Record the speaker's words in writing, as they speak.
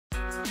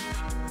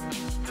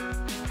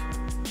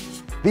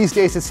These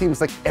days, it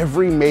seems like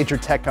every major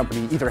tech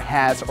company either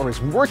has or is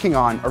working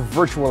on a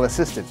virtual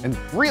assistant, and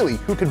really,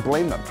 who could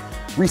blame them?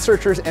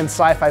 Researchers and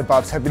sci-fi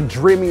buffs have been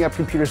dreaming up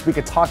computers we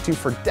could talk to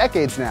for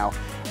decades now,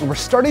 and we're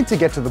starting to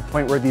get to the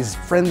point where these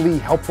friendly,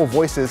 helpful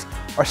voices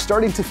are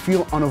starting to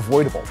feel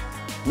unavoidable.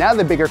 Now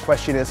the bigger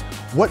question is,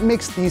 what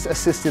makes these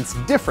assistants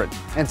different?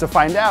 And to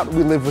find out,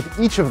 we live with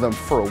each of them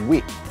for a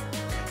week.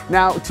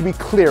 Now, to be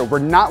clear, we're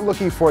not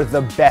looking for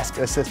the best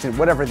assistant,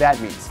 whatever that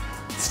means.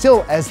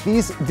 Still, as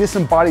these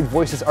disembodied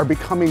voices are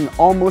becoming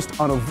almost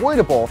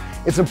unavoidable,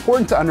 it's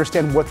important to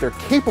understand what they're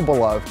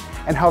capable of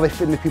and how they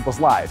fit into people's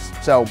lives.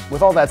 So,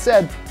 with all that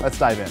said, let's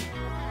dive in.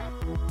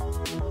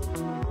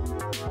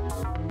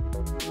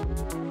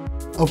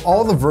 Of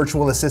all the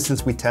virtual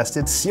assistants we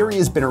tested, Siri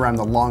has been around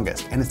the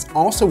longest, and it's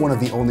also one of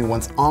the only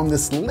ones on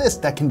this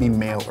list that can be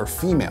male or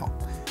female.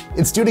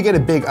 It's due to get a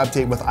big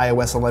update with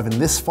iOS 11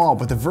 this fall,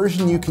 but the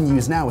version you can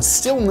use now is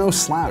still no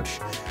slouch.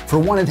 For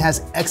one, it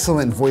has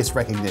excellent voice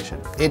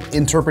recognition. It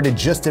interpreted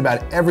just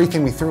about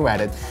everything we threw at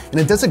it, and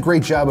it does a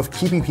great job of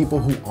keeping people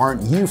who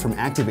aren't you from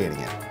activating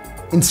it.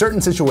 In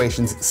certain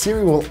situations,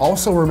 Siri will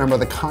also remember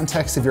the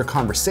context of your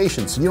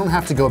conversation, so you don't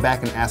have to go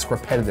back and ask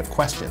repetitive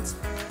questions.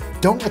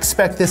 Don't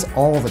expect this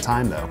all the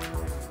time though.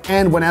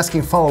 And when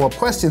asking follow-up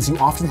questions, you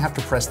often have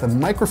to press the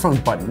microphone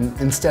button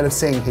instead of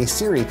saying, "Hey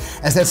Siri,"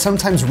 as that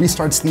sometimes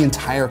restarts the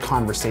entire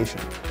conversation.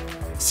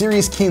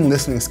 Siri's keen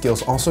listening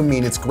skills also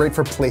mean it's great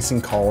for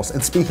placing calls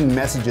and speaking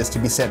messages to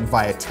be sent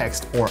via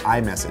text or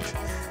iMessage.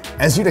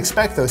 As you'd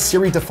expect though,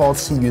 Siri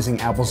defaults to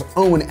using Apple's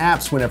own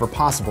apps whenever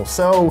possible,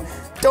 so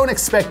don't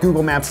expect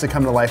Google Maps to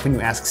come to life when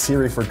you ask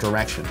Siri for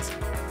directions.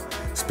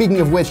 Speaking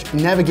of which,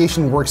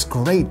 navigation works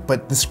great,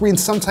 but the screen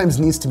sometimes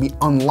needs to be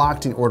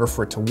unlocked in order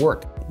for it to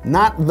work.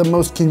 Not the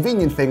most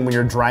convenient thing when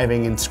you're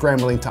driving and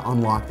scrambling to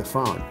unlock the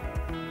phone.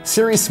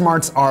 Siri's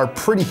smarts are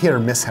pretty hit or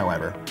miss,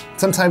 however.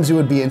 Sometimes it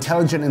would be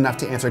intelligent enough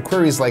to answer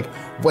queries like,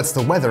 "What's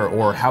the weather?"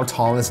 or "How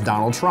tall is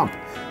Donald Trump?"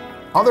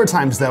 Other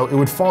times though, it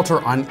would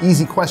falter on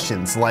easy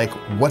questions like,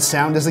 "What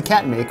sound does a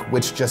cat make?"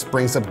 which just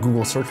brings up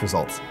Google search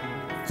results.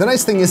 The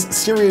nice thing is,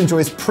 Siri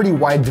enjoys pretty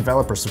wide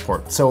developer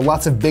support, so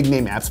lots of big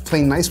name apps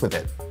play nice with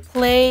it.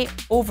 Play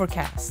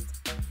Overcast.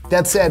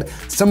 That said,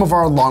 some of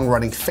our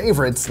long-running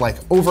favorites, like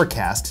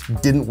Overcast,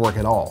 didn't work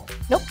at all.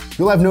 Nope.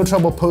 You'll have no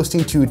trouble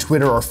posting to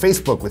Twitter or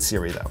Facebook with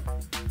Siri, though.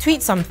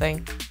 Tweet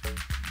something.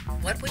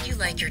 What would you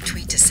like your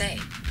tweet to say?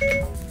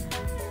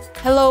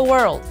 Hello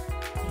world.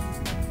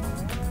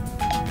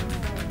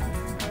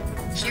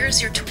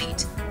 Here's your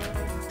tweet.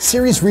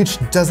 Siri's reach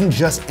doesn't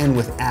just end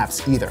with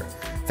apps either.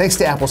 Thanks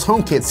to Apple's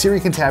HomeKit, Siri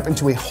can tap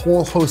into a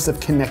whole host of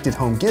connected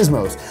home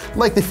gizmos,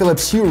 like the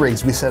Philips Hue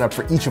rigs we set up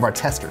for each of our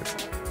testers.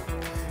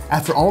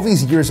 After all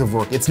these years of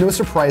work, it's no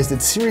surprise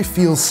that Siri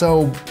feels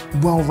so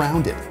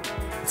well-rounded.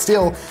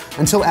 Still,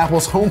 until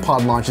Apple's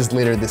HomePod launches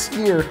later this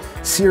year,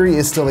 Siri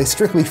is still a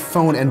strictly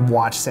phone and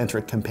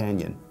watch-centric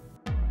companion.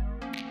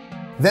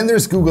 Then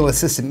there's Google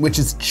Assistant, which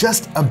is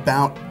just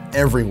about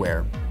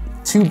everywhere.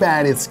 Too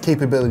bad its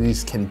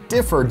capabilities can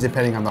differ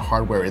depending on the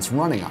hardware it's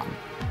running on.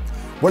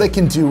 What it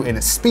can do in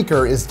a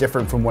speaker is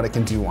different from what it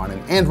can do on an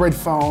Android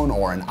phone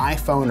or an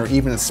iPhone or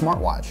even a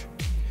smartwatch.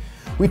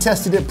 We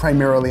tested it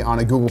primarily on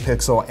a Google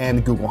Pixel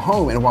and Google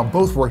Home, and while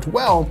both worked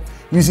well,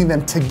 using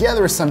them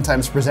together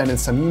sometimes presented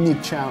some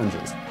unique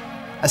challenges.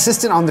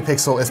 Assistant on the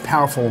Pixel is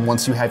powerful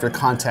once you have your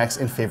contacts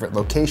and favorite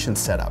locations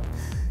set up.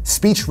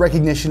 Speech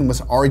recognition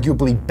was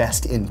arguably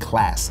best in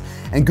class,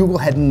 and Google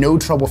had no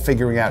trouble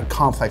figuring out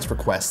complex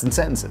requests and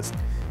sentences.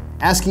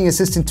 Asking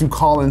Assistant to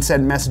call and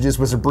send messages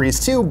was a breeze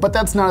too, but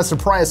that's not a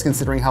surprise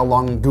considering how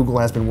long Google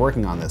has been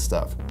working on this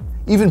stuff.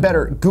 Even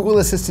better, Google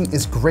Assistant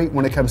is great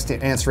when it comes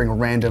to answering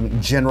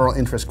random general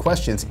interest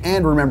questions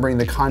and remembering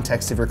the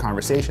context of your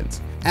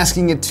conversations.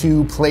 Asking it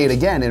to play it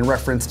again in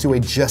reference to a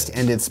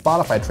just-ended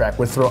Spotify track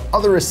would throw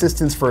other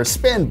assistants for a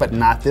spin, but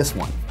not this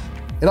one.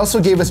 It also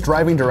gave us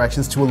driving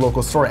directions to a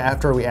local store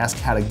after we asked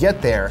how to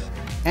get there,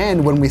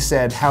 and when we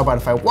said, "How about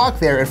if I walk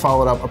there?" it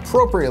followed up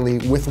appropriately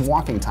with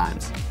walking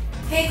times.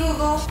 Hey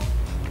Google,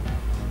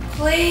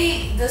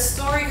 play The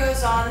Story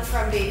Goes On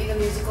from Baby the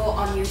Musical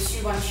on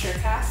YouTube on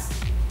Sharecast.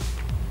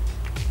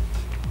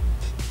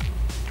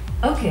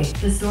 Okay,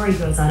 The Story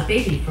Goes On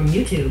Baby from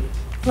YouTube,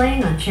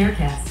 playing on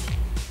Sharecast.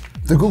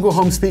 The Google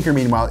Home speaker,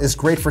 meanwhile, is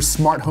great for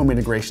smart home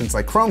integrations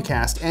like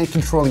Chromecast and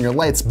controlling your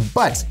lights,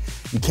 but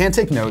you can't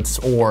take notes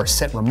or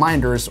set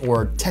reminders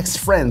or text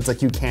friends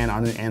like you can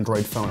on an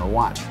Android phone or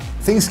watch.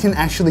 Things can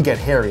actually get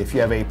hairy if you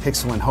have a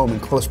Pixel and Home in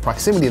close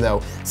proximity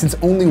though, since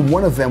only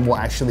one of them will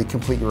actually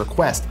complete your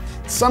request.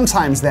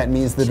 Sometimes that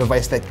means the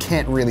device that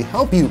can't really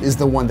help you is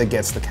the one that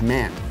gets the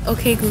command.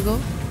 Okay Google,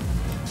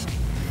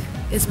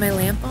 is my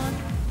lamp on?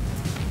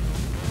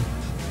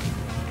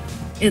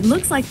 It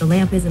looks like the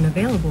lamp isn't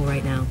available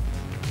right now.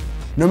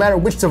 No matter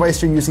which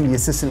device you're using the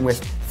Assistant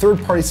with,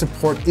 third-party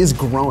support is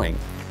growing.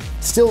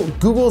 Still,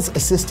 Google's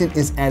Assistant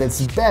is at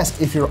its best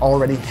if you're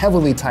already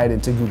heavily tied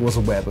into Google's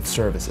web of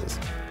services.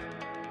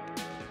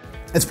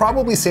 It's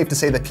probably safe to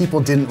say that people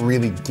didn't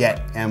really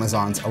get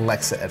Amazon's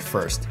Alexa at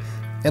first.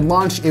 At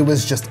launch, it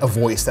was just a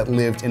voice that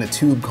lived in a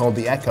tube called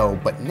the Echo,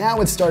 but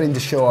now it's starting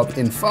to show up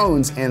in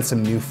phones and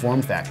some new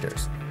form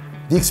factors.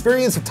 The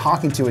experience of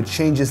talking to it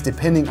changes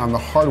depending on the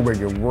hardware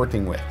you're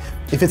working with.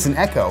 If it's an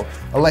Echo,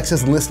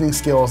 Alexa's listening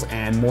skills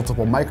and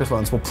multiple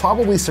microphones will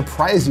probably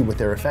surprise you with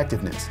their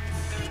effectiveness.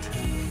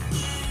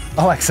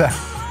 Alexa,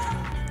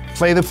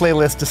 play the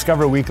playlist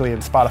Discover Weekly in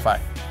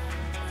Spotify.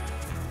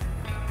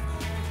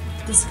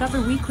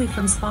 Discover Weekly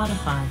from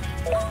Spotify.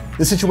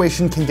 The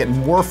situation can get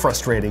more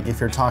frustrating if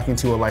you're talking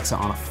to Alexa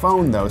on a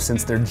phone though,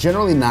 since they're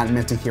generally not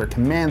meant to hear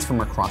commands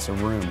from across a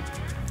room.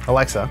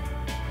 Alexa.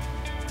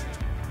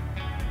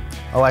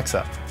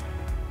 Alexa.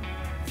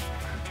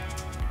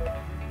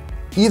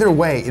 Either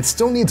way, it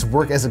still needs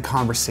work as a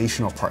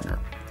conversational partner.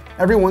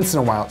 Every once in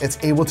a while, it's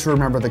able to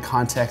remember the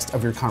context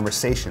of your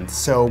conversation.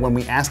 So when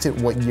we asked it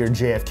what year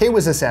JFK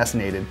was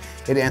assassinated,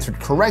 it answered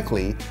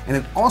correctly, and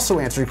it also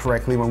answered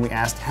correctly when we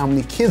asked how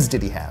many kids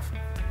did he have.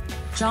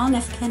 John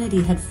F.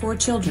 Kennedy had 4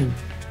 children.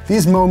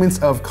 These moments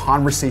of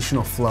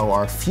conversational flow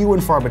are few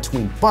and far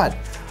between, but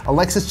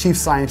Alexa's chief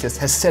scientist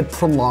has said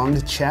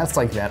prolonged chats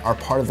like that are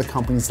part of the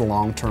company's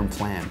long-term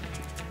plan.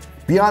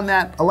 Beyond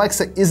that,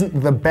 Alexa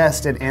isn't the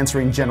best at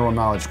answering general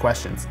knowledge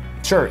questions.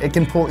 Sure, it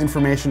can pull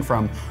information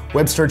from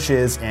web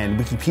searches and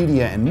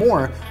Wikipedia and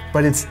more,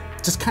 but it's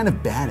just kind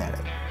of bad at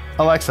it.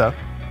 Alexa,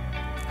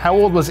 how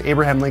old was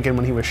Abraham Lincoln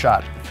when he was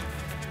shot?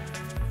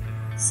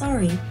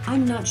 Sorry,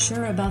 I'm not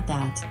sure about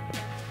that.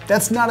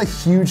 That's not a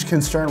huge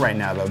concern right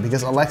now though,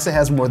 because Alexa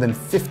has more than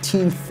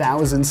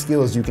 15,000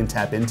 skills you can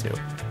tap into.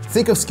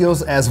 Think of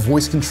skills as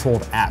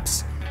voice-controlled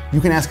apps. You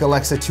can ask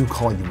Alexa to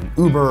call you an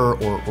Uber,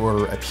 or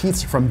order a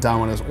pizza from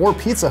Domino's or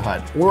Pizza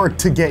Hut, or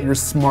to get your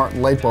smart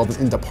light bulbs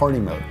into party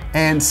mode.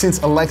 And since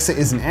Alexa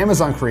is an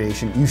Amazon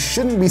creation, you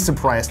shouldn't be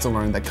surprised to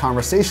learn that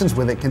conversations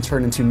with it can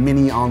turn into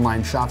mini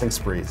online shopping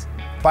sprees.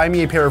 Buy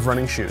me a pair of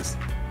running shoes.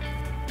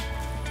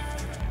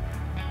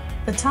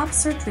 The top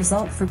search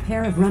result for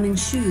pair of running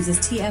shoes is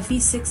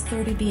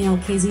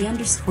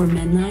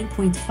TFE630BLKZ_men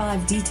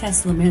 9.5D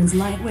Tesla men's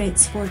lightweight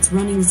sports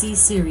running Z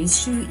series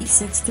shoe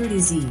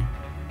E630Z.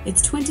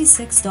 It's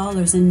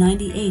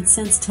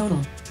 $26.98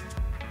 total.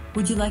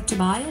 Would you like to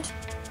buy it?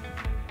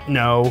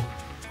 No.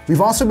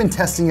 We've also been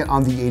testing it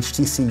on the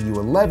HTC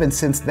U11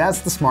 since that's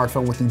the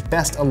smartphone with the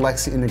best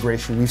Alexa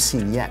integration we've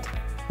seen yet.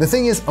 The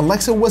thing is,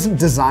 Alexa wasn't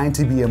designed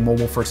to be a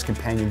mobile-first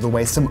companion the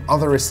way some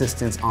other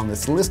assistants on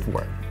this list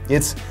were.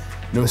 It's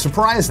no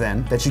surprise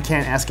then that you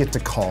can't ask it to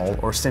call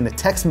or send a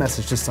text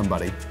message to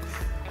somebody.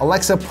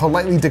 Alexa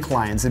politely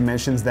declines and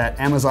mentions that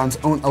Amazon's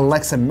own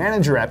Alexa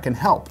Manager app can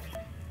help.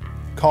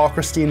 Call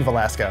Christine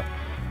Velasco.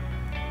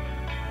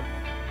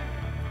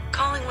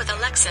 Calling with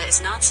Alexa is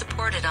not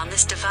supported on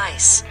this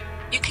device.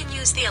 You can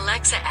use the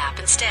Alexa app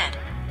instead.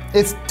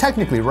 It's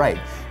technically right.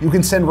 You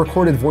can send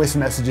recorded voice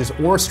messages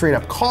or straight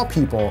up call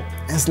people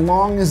as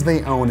long as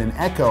they own an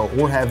Echo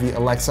or have the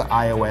Alexa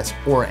iOS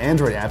or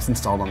Android apps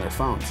installed on their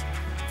phones.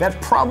 That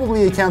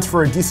probably accounts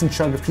for a decent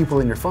chunk of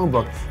people in your phone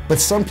book, but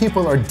some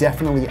people are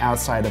definitely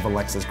outside of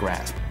Alexa's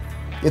grasp.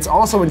 It's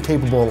also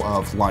incapable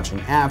of launching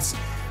apps,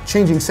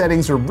 changing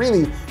settings, or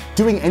really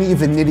doing any of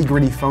the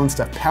nitty-gritty phone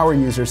stuff power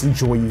users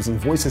enjoy using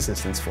voice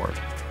assistants for.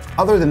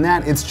 Other than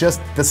that, it's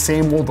just the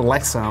same old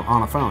Alexa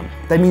on a phone.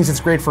 That means it's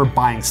great for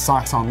buying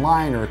socks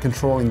online or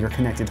controlling your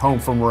connected home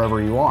from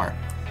wherever you are.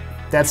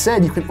 That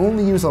said, you can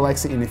only use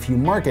Alexa in a few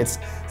markets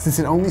since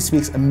it only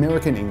speaks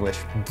American English,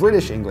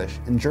 British English,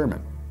 and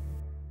German.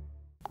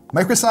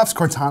 Microsoft's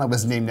Cortana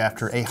was named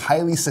after a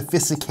highly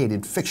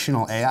sophisticated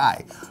fictional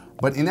AI,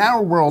 but in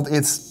our world,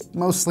 it's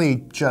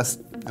mostly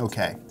just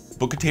okay.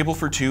 Book a table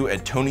for 2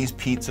 at Tony's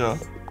Pizza,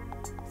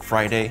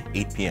 Friday,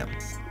 8 p.m.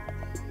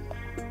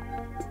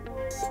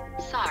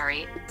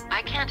 Sorry,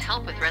 I can't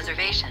help with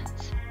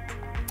reservations.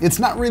 It's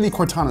not really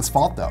Cortana's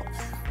fault though.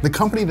 The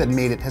company that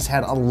made it has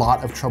had a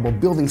lot of trouble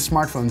building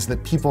smartphones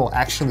that people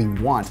actually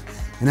want,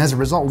 and as a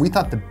result, we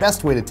thought the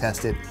best way to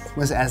test it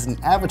was as an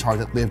avatar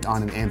that lived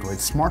on an Android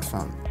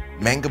smartphone.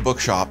 Manga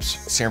Bookshops,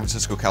 San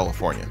Francisco,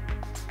 California.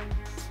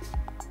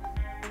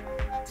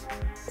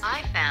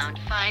 I found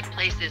 5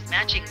 places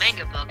matching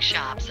manga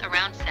bookshops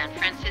around San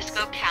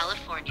Francisco,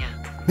 California.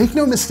 Make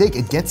no mistake,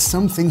 it gets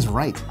some things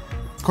right.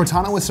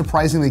 Cortana was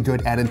surprisingly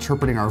good at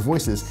interpreting our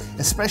voices,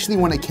 especially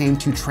when it came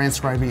to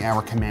transcribing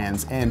our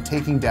commands and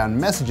taking down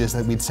messages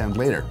that we'd send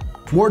later.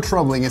 More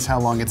troubling is how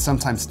long it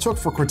sometimes took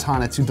for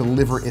Cortana to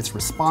deliver its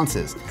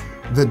responses.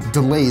 The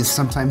delays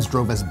sometimes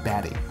drove us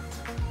batty.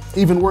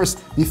 Even worse,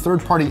 the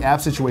third-party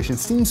app situation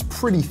seems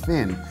pretty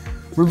thin.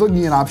 We're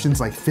looking at options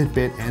like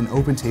Fitbit and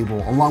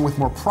OpenTable, along with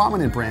more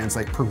prominent brands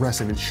like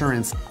Progressive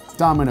Insurance,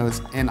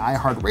 Domino's, and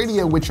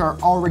iHeartRadio, which are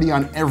already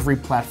on every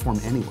platform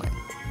anyway.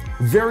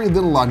 Very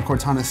little on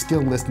Cortana's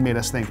skill list made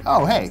us think,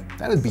 oh hey,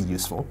 that'd be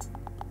useful.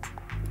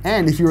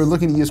 And if you were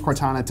looking to use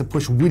Cortana to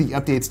push witty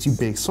updates to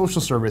big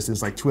social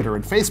services like Twitter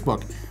and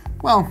Facebook,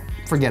 well,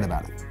 forget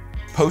about it.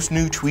 Post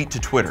new tweet to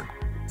Twitter.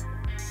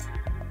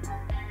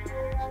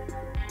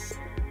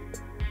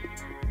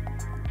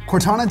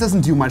 Cortana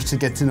doesn't do much to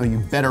get to know you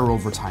better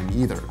over time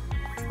either.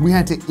 We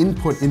had to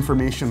input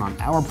information on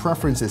our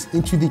preferences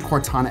into the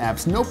Cortana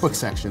app's notebook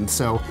section,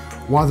 so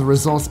while the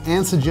results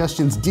and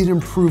suggestions did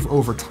improve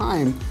over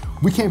time,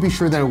 we can't be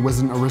sure that it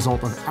wasn't a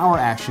result of our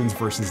actions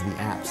versus the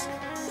app's.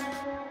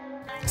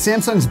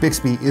 Samsung's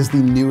Bixby is the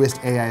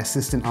newest AI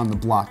assistant on the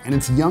block, and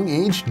its young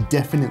age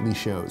definitely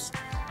shows.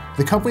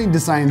 The company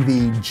designed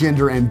the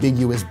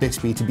gender-ambiguous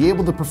Bixby to be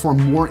able to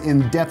perform more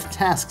in-depth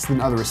tasks than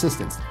other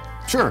assistants.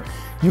 Sure,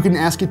 you can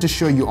ask it to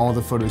show you all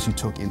the photos you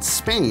took in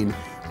Spain,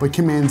 but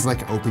commands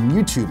like open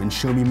YouTube and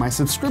show me my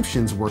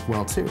subscriptions work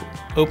well too.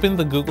 Open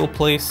the Google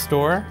Play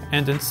Store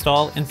and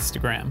install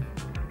Instagram.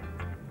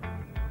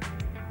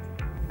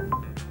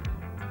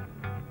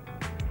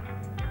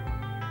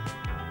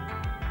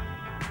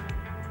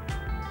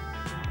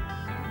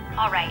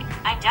 Alright,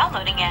 I'm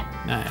downloading it.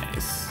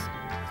 Nice.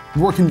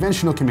 More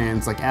conventional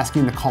commands like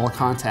asking to call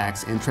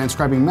contacts and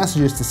transcribing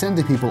messages to send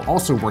to people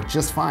also work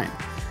just fine.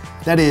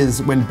 That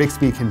is, when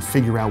Bixby can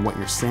figure out what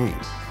you're saying.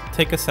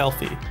 Take a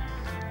selfie.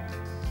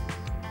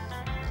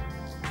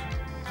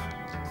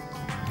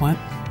 What?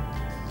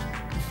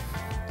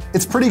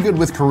 It's pretty good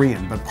with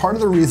Korean, but part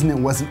of the reason it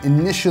wasn't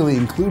initially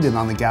included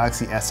on the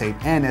Galaxy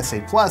S8 and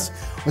S8 Plus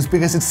was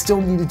because it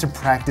still needed to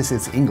practice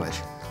its English.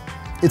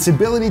 Its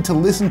ability to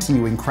listen to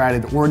you in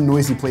crowded or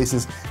noisy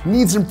places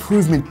needs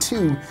improvement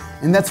too,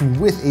 and that's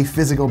with a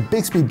physical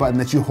Bixby button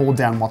that you hold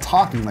down while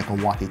talking like a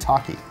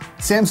walkie-talkie.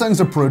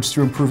 Samsung's approach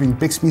to improving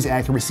Bixby's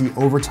accuracy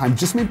over time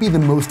just may be the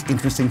most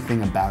interesting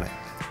thing about it.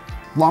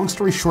 Long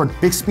story short,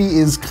 Bixby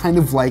is kind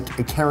of like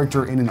a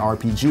character in an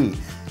RPG.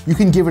 You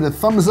can give it a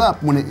thumbs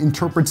up when it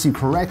interprets you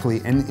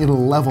correctly, and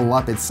it'll level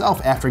up itself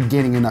after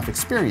gaining enough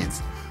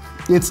experience.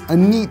 It's a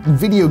neat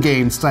video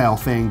game style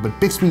thing, but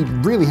Bixby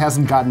really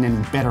hasn't gotten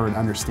any better at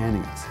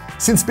understanding us.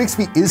 Since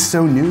Bixby is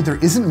so new, there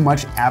isn't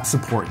much app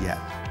support yet.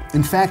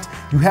 In fact,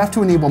 you have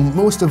to enable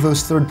most of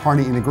those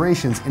third-party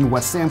integrations in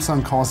what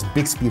Samsung calls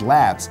Bixby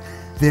Labs.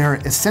 They're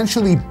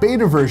essentially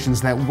beta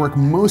versions that work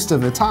most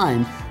of the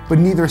time, but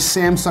neither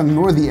Samsung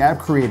nor the app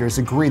creators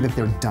agree that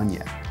they're done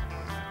yet.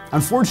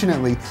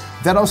 Unfortunately,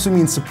 that also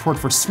means support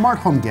for smart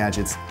home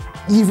gadgets,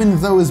 even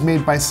those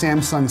made by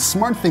Samsung's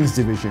SmartThings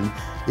division,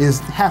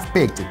 is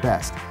half-baked at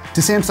best.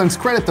 To Samsung's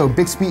credit though,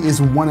 Bixby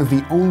is one of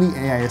the only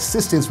AI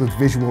assistants with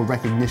visual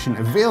recognition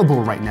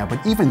available right now,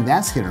 but even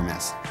that's hit or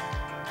miss.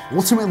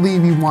 Ultimately,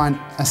 we want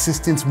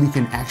assistants we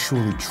can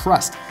actually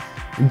trust,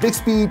 and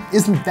Bixby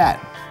isn't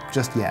that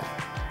just yet.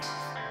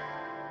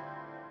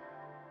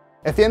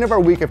 At the end of our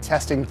week of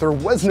testing, there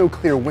was no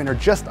clear winner,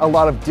 just a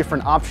lot of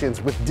different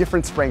options with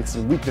different strengths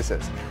and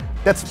weaknesses.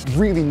 That's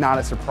really not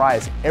a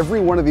surprise. Every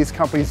one of these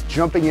companies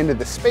jumping into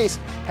the space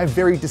have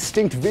very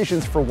distinct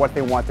visions for what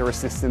they want their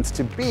assistants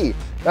to be.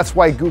 That's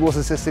why Google's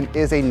Assistant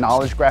is a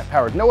knowledge graph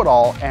powered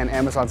know-it-all, and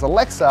Amazon's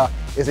Alexa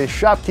is a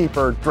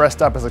shopkeeper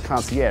dressed up as a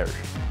concierge.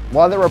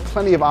 While there are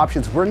plenty of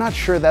options, we're not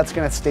sure that's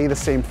going to stay the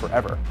same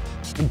forever.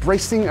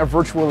 Embracing a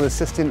virtual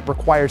assistant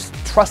requires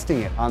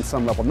trusting it on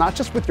some level, not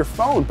just with your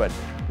phone, but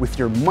with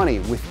your money,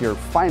 with your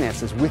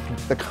finances,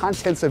 with the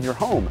contents of your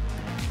home.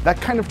 That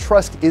kind of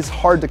trust is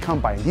hard to come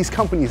by, and these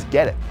companies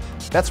get it.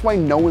 That's why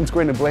no one's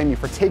going to blame you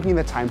for taking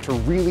the time to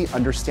really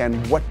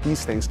understand what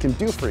these things can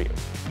do for you.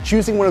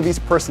 Choosing one of these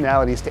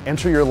personalities to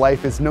enter your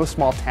life is no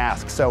small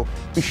task, so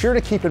be sure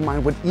to keep in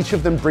mind what each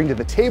of them bring to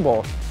the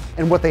table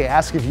and what they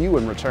ask of you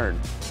in return.